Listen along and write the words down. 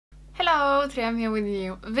Hello, today I'm here with a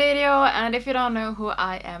new video, and if you don't know who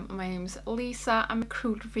I am, my name is Lisa. I'm a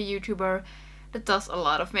cruelty YouTuber that does a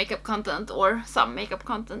lot of makeup content, or some makeup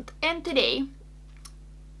content, and today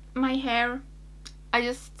my hair, I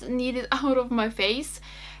just need it out of my face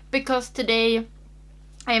because today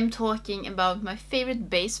I am talking about my favorite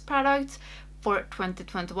base products for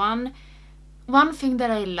 2021. One thing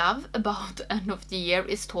that I love about the end of the year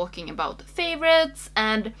is talking about favorites,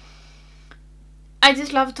 and I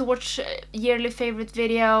just love to watch yearly favorite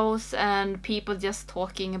videos and people just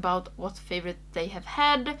talking about what favorite they have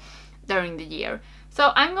had during the year.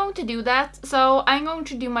 So I'm going to do that. So I'm going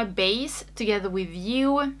to do my base together with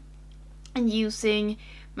you and using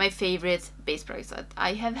my favorite base products that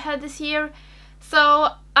I have had this year. So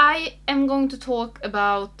I am going to talk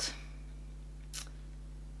about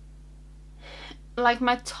like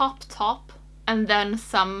my top and then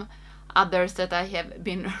some others that I have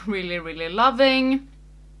been really loving.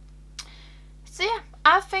 So yeah,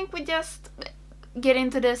 I think we just get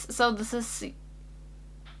into this. So this is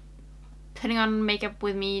putting on makeup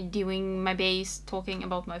with me, doing my base, talking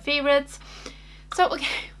about my favorites. So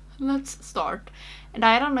okay, let's start. And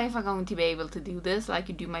I don't know if I'm going to be able to do this,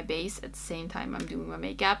 like do my base at the same time I'm doing my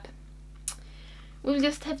makeup. We'll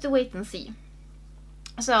just have to wait and see.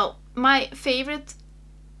 So my favorite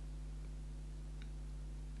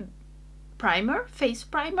face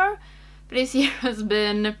primer for this year has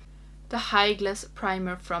been the High Glass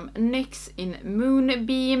primer from NYX in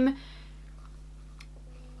Moonbeam.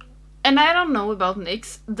 And I don't know about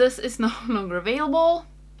NYX, this is no longer available.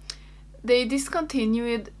 They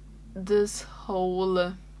discontinued this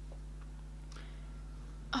whole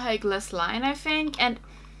High Glass line, I think, and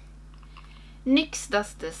NYX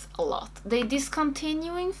does this a lot. They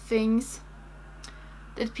discontinuing things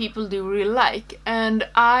that people do really like, and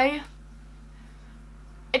I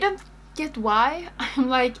don't get why. I'm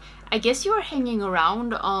like, I guess you are hanging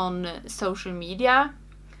around on social media,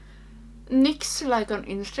 NYX, like on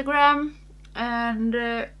Instagram, and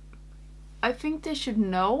I think they should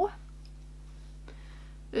know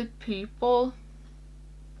that people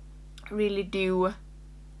really do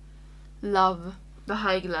love the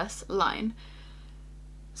High Glass line.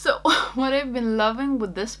 So what I've been loving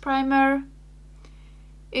with this primer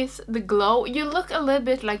is the glow. You look a little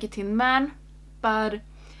bit like a Tin Man, but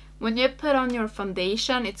when you put on your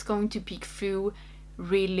foundation, it's going to peek through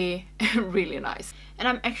really nice. And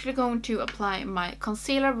I'm actually going to apply my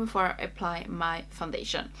concealer before I apply my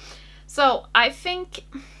foundation. So I think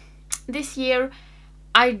this year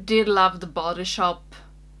I did love the Body Shop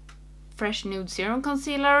Fresh Nude Serum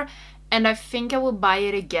Concealer, and I think I will buy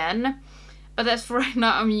it again. But as for right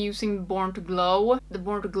now, I'm using Born to Glow. The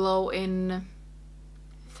Born to Glow in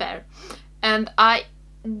Fair. And I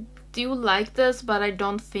do like this, but I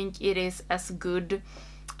don't think it is as good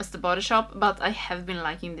as the Body Shop, but I have been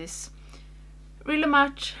liking this really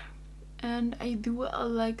much, and I do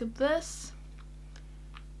like this.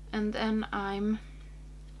 And then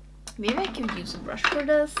maybe I could use a brush for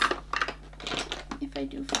this if I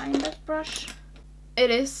do find that brush. It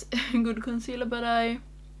is a good concealer, but I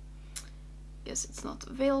guess it's not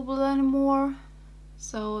available anymore.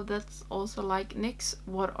 So that's also like, NYX,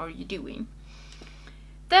 what are you doing?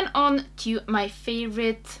 Then on to my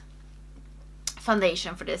favorite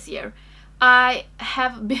foundation for this year. I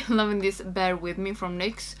have been loving this Bear With Me from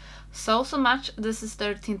NYX so much. This is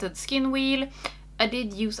their Tinted Skin Wheel. I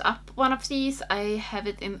did use up one of these. I have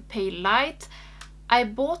it in Pale Light. I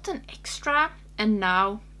bought an extra and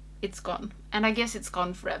now it's gone. And I guess it's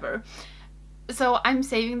gone forever. So I'm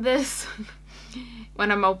saving this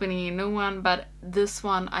when I'm opening a new one. But this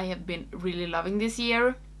one I have been really loving this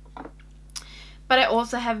year. But I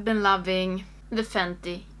also have been loving the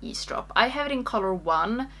Fenty Eaze Drop. I have it in color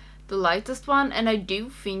 1, the lightest one, and I do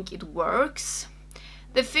think it works.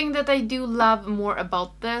 The thing that I do love more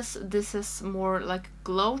about this is more like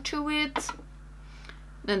glow to it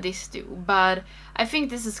than this do. But I think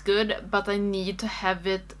this is good, but I need to have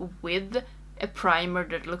it with a primer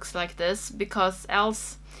that looks like this, because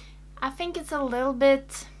else I think it's a little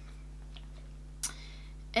bit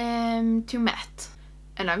too matte.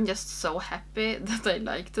 And I'm just so happy that I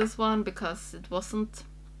like this one because it wasn't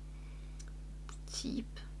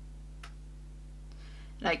cheap.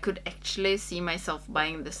 And I could actually see myself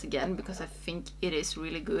buying this again because I think it is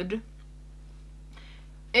really good.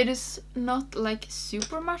 It is not like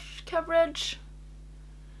super much coverage,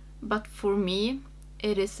 but for me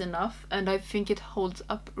it is enough, and I think it holds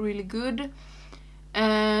up really good.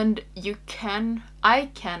 And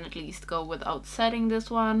I can at least go without setting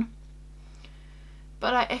this one.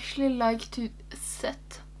 But I actually like to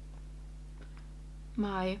set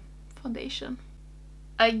my foundation.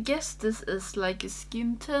 I guess this is like a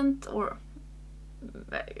skin tint, or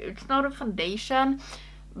it's not a foundation,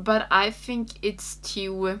 but I think it's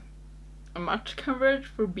too much coverage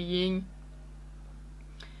for being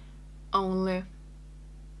only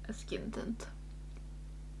a skin tint.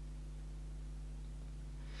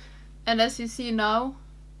 And as you see now,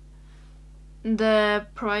 the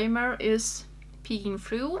primer is peeking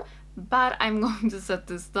through, but I'm going to set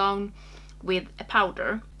this down with a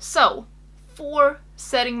powder. So for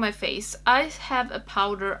setting my face, I have a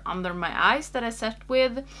powder under my eyes that I set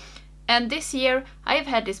with, and this year I've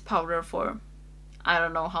had this powder for I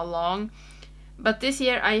don't know how long, but this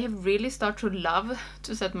year I have really started to love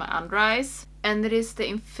to set my under eyes, and it is the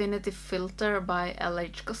Infinity Filter by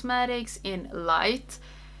LH Cosmetics in Light.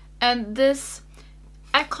 And this,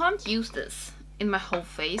 I can't use this in my whole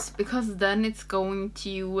face because then it's going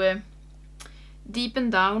to deepen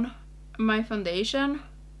down my foundation,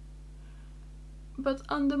 but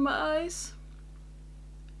under my eyes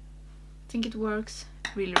I think it works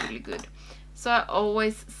really, really good. So I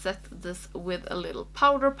always set this with a little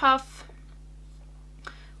powder puff,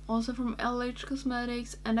 also from LH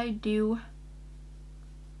Cosmetics, and I do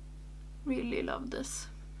really love this.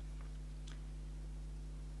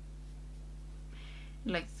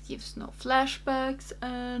 It like gives no flashbacks,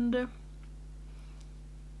 and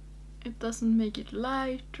it doesn't make it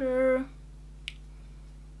lighter,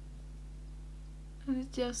 and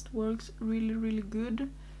it just works really, really good,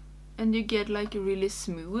 and you get like really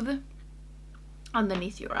smooth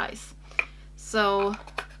underneath your eyes. So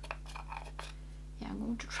yeah, I'm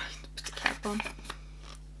going to try to put the cap on,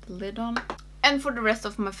 the lid on. And for the rest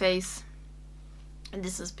of my face, and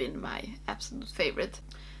this has been my absolute favorite,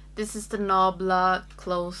 this is the Nabla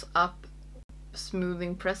Close Up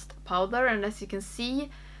Smoothing Pressed Powder, and as you can see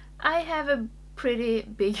I have a pretty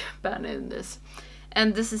big pan in this,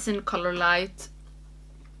 and this is in color Light,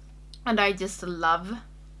 and I just love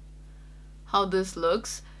how this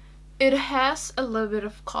looks. It has a little bit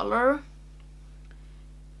of color,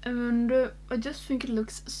 and I just think it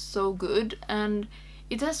looks so good, and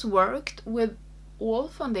it has worked with all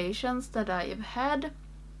foundations that I have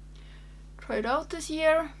tried out this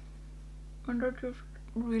year, and I just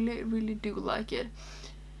really, really do like it.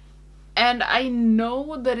 And I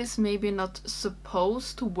know that it's maybe not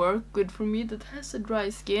supposed to work good for me that has a dry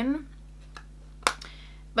skin,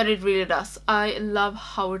 but it really does. I love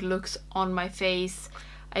how it looks on my face.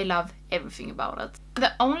 I love everything about it.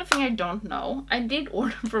 The only thing I don't know, I did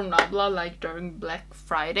order from Nabla like during Black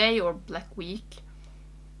Friday or Black Week,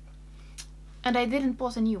 and I didn't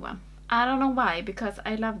bought a new one. I don't know why, because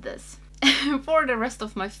I love this. For the rest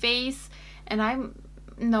of my face, and I'm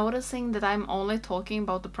noticing that I'm only talking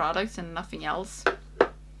about the products and nothing else.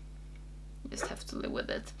 Just have to live with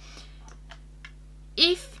it.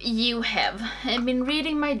 If you have been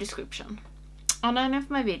reading my description on any of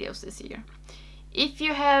my videos this year, if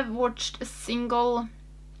you have watched a single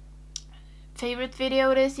favorite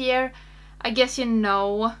video this year, I guess you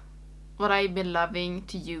know what I've been loving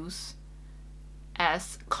to use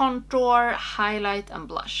as contour, highlight and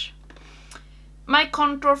blush. My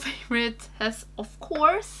contour favorite has of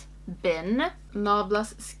course been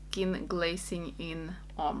Nabla's Skin Glazing in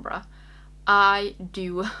Ambra. I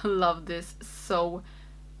do love this so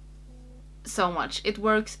much. It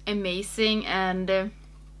works amazing, and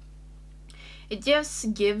it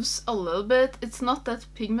just gives a little bit. It's not that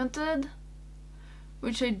pigmented,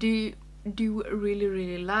 which I do really,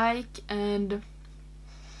 really like, and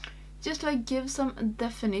just like give some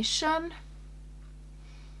definition.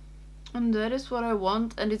 And that is what I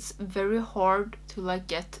want, and it's very hard to like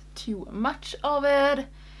get too much of it,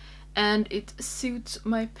 and it suits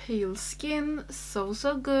my pale skin so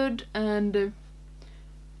good. And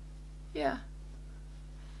yeah,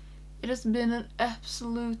 it has been an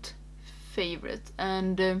absolute favorite,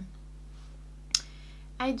 and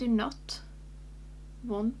I do not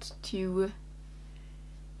want to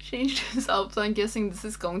change this out, so I'm guessing this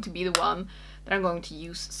is going to be the one that I'm going to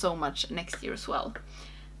use so much next year as well.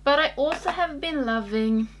 But I also have been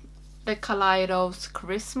loving the Kaleidos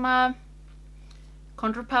Charisma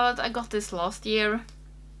contour palette. I got this last year.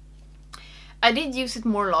 I did use it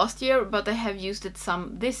more last year, but I have used it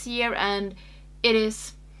some this year, and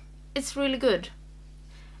it's really good.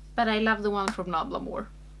 But I love the one from Nabla more.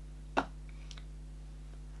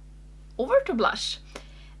 Over to blush.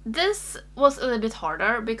 This was a little bit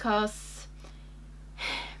harder because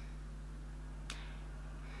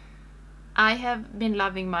I have been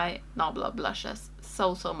loving my Nabla blushes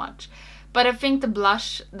so much, but I think the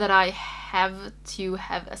blush that I have to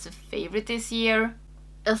have as a favorite this year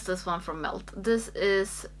is this one from Melt. This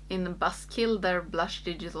is in Buzzkill, their blush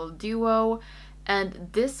digital duo, And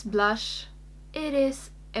this blush, it is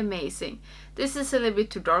amazing. This is a little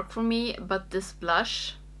bit too dark for me, but this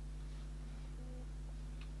blush,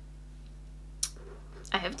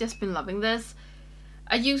 I have just been loving this.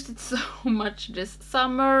 I used it so much this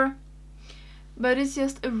summer, but it's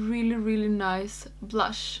just a really nice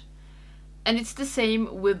blush. And it's the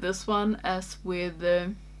same with this one as with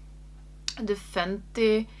the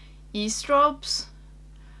Fenty Eaze drops.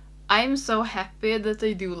 I'm so happy that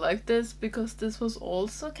I do like this, because this was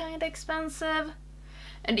also kind of expensive.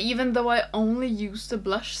 And even though I only use the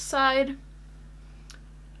blush side,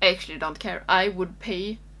 I actually don't care. I would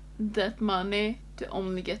pay that money to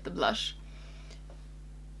only get the blush.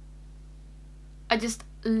 I just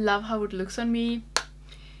love how it looks on me.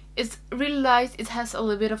 It's really light, it has a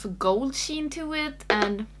little bit of a gold sheen to it,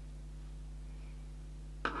 and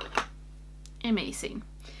amazing.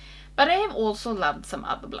 But I have also loved some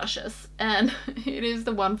other blushes, and it is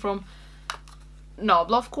the one from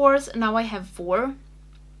Nabla, of course. Now I have 4.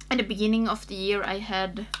 At the beginning of the year I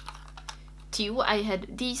had 2. I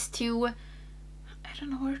had these 2. I don't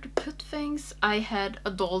know where to put things. I had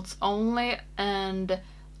Adults Only and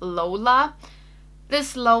Lola.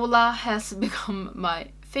 This Lola has become my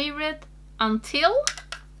favorite until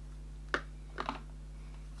I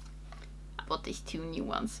bought these 2 new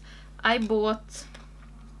ones. I bought,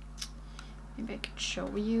 maybe I could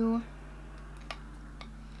show you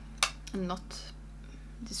and not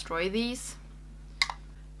destroy these.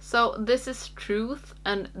 So this is Truth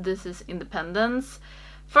and this is Independence.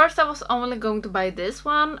 First I was only going to buy this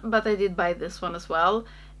one, but I did buy this one as well.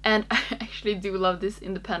 And I actually do love this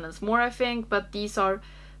Independence more, I think, but these are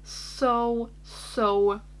so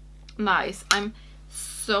nice. I'm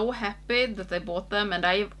so happy that I bought them, and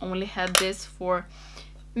I've only had this for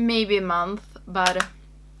maybe a month, but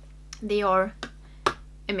they are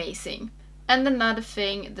amazing. And another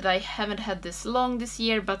thing that I haven't had this long this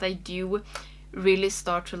year, but I do really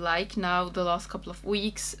start to like now the last couple of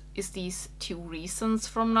weeks, is these 2 Reasons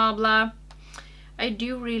from Nabla. I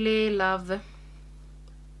do really love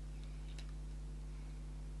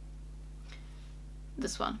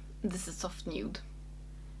this one. This is Soft Nude.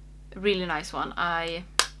 Really nice one. I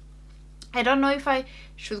don't know if I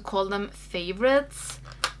should call them favorites,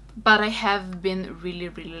 but I have been really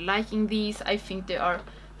liking these. I think they are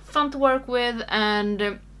fun to work with,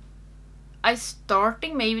 and I'm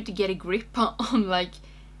starting maybe to get a grip on like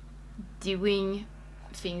doing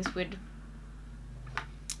things with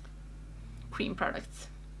cream products.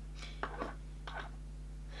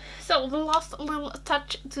 So the last little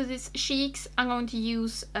touch to these cheeks, I'm going to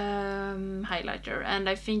use highlighter, and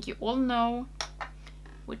I think you all know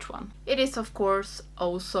which one. It is, of course,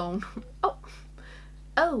 Ozone. Oh,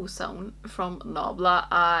 Ozone from Nabla.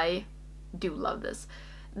 I do love this.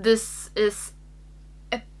 This is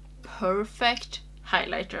a perfect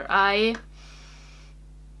highlighter. I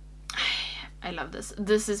love this.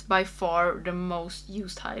 This is by far the most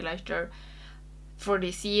used highlighter for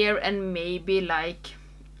this year, and maybe like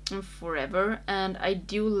forever. And I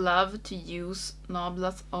do love to use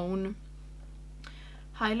Nabla's own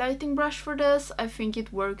highlighting brush for this. I think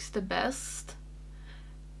it works the best.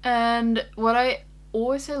 And what I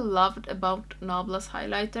always loved about Nabla's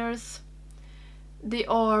highlighters, they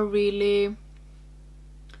are really,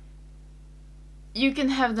 you can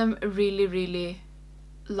have them really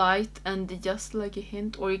light and just like a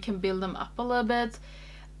hint, or you can build them up a little bit,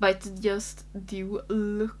 but they just do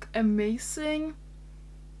look amazing.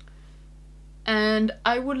 And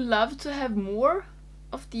I would love to have more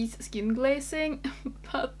of these skin glazing,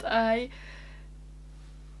 but I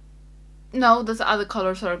know that the other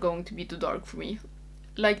colors are going to be too dark for me.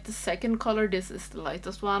 Like the second color, this is the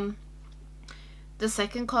lightest one. The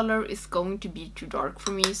second color is going to be too dark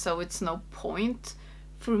for me, so it's no point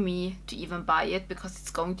for me to even buy it because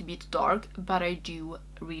it's going to be too dark, but I do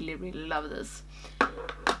really love this.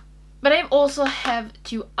 But I also have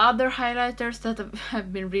 2 other highlighters that I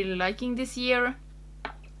have been really liking this year.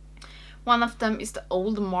 One of them is the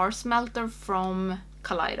Old Mars Melter from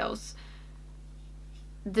Kaleidos.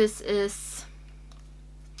 This is,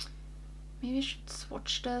 maybe I should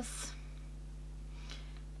swatch this.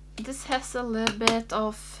 This has a little bit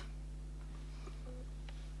of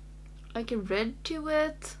like a red to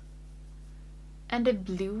it and a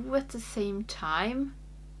blue at the same time,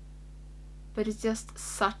 but it's just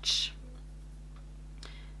such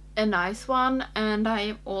a nice one. And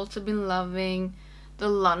I've also been loving the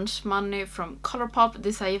Lunch Money from Colourpop.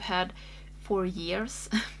 This I've had for years.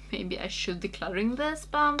 Maybe I should decluttering this,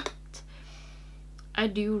 but I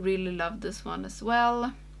do really love this one as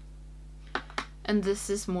well. And this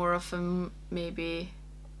is more of a maybe,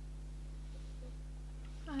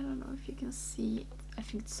 I don't know if you can see it. I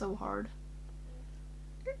think it's so hard.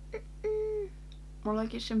 More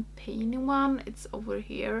like a champagne one. It's over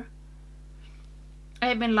here. I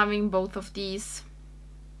have been loving both of these.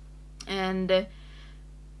 And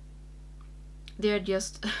they're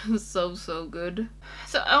just so good.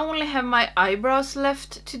 So I only have my eyebrows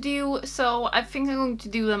left to do, so I think I'm going to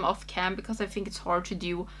do them off cam because I think it's hard to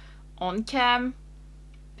do on cam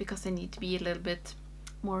because I need to be a little bit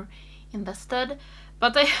more invested.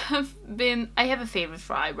 But I have a favorite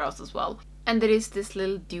for eyebrows as well, and there is this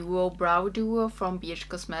little brow duo from BH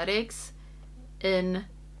Cosmetics in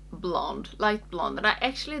blonde, light blonde, and I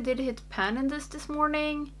actually did hit pan in this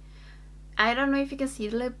morning. I don't know if you can see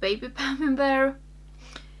the little baby pan in there.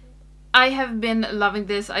 I have been loving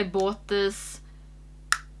this. I bought this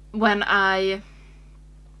when I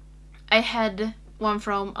had one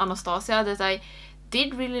from Anastasia that I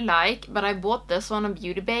did really like, but I bought this one on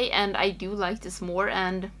Beauty Bay and I do like this more,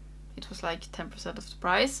 and it was like 10% of the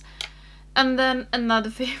price. And then another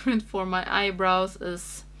favorite for my eyebrows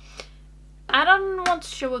is, I don't want to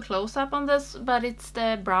show a close-up on this, but it's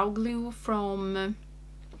the brow glue from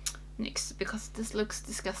NYX, because this looks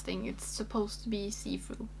disgusting. It's supposed to be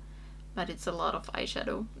see-through, but it's a lot of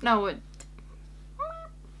eyeshadow. No,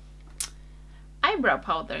 eyebrow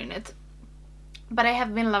powder in it. But I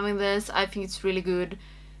have been loving this. I think it's really good.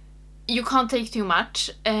 You can't take too much,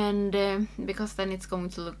 and because then it's going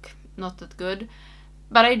to look not that good.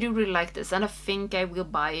 But I do really like this, and I think I will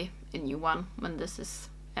buy a new one when this is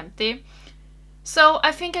empty. So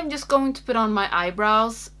I think I'm just going to put on my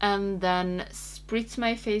eyebrows and then spritz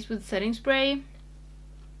my face with setting spray.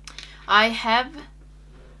 I have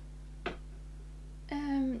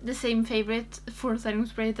the same favorite for setting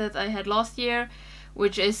spray that I had last year,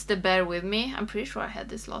 which is the Bear With Me. I'm pretty sure I had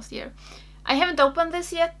this last year. I haven't opened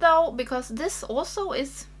this yet though, because this also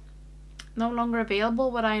is no longer available,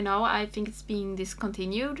 what I know. I think it's being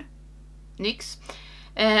discontinued. NYX.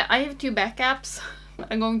 I have 2 backups.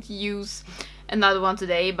 I'm going to use another one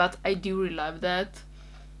today, but I do really love that.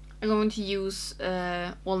 I'm going to use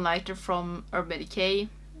All Nighter from Urban Decay.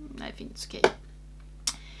 I think it's okay.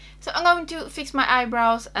 So I'm going to fix my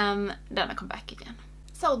eyebrows and then I'll come back again.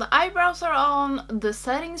 So the eyebrows are on, the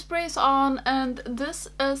setting spray is on, and this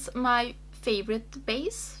is my favorite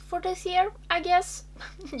base for this year, I guess.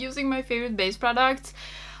 Using my favorite base products.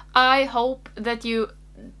 I hope that you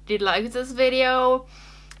did like this video.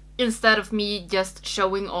 Instead of me just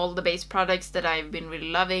showing all the base products that I've been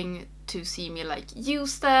really loving, to see me like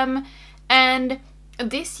use them. And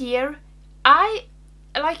this year I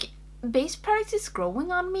like base products is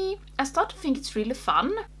growing on me. I start to think it's really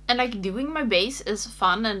fun, and like doing my base is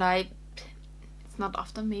fun, and it's not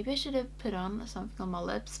often. Maybe I should have put on something on my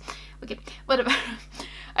lips. Okay, whatever.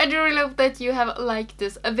 I do really hope that you have liked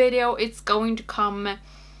this video. It's going to come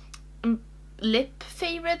lip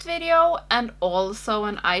favorite video and also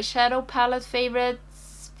an eyeshadow palette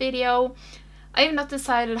favorites video. I have not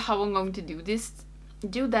decided how I'm going to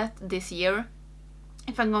do that this year.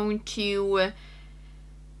 If I'm going to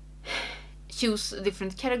choose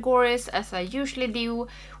different categories as I usually do,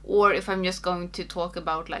 or if I'm just going to talk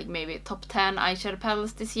about like maybe top 10 eyeshadow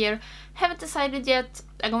palettes this year. Haven't decided yet.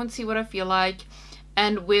 I'm going to see what I feel like.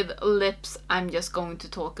 And with lips, I'm just going to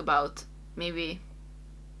talk about maybe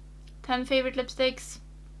 10 favorite lipsticks.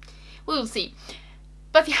 We'll see.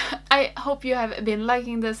 But yeah, I hope you have been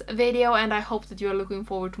liking this video, and I hope that you are looking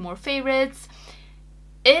forward to more favorites.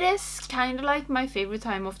 It is kind of like my favorite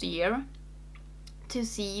time of the year to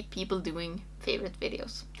see people doing favorite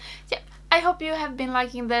videos. So yeah, I hope you have been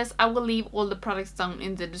liking this. I will leave all the products down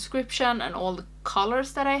in the description and all the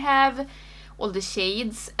colors that I have, all the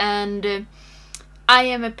shades, and I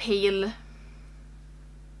am a pale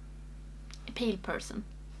person.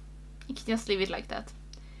 You can just leave it like that.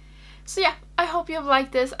 So yeah, I hope you have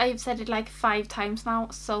liked this. I've said it like 5 times now,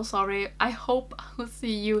 so sorry. I hope I will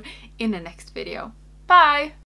see you in the next video. Bye!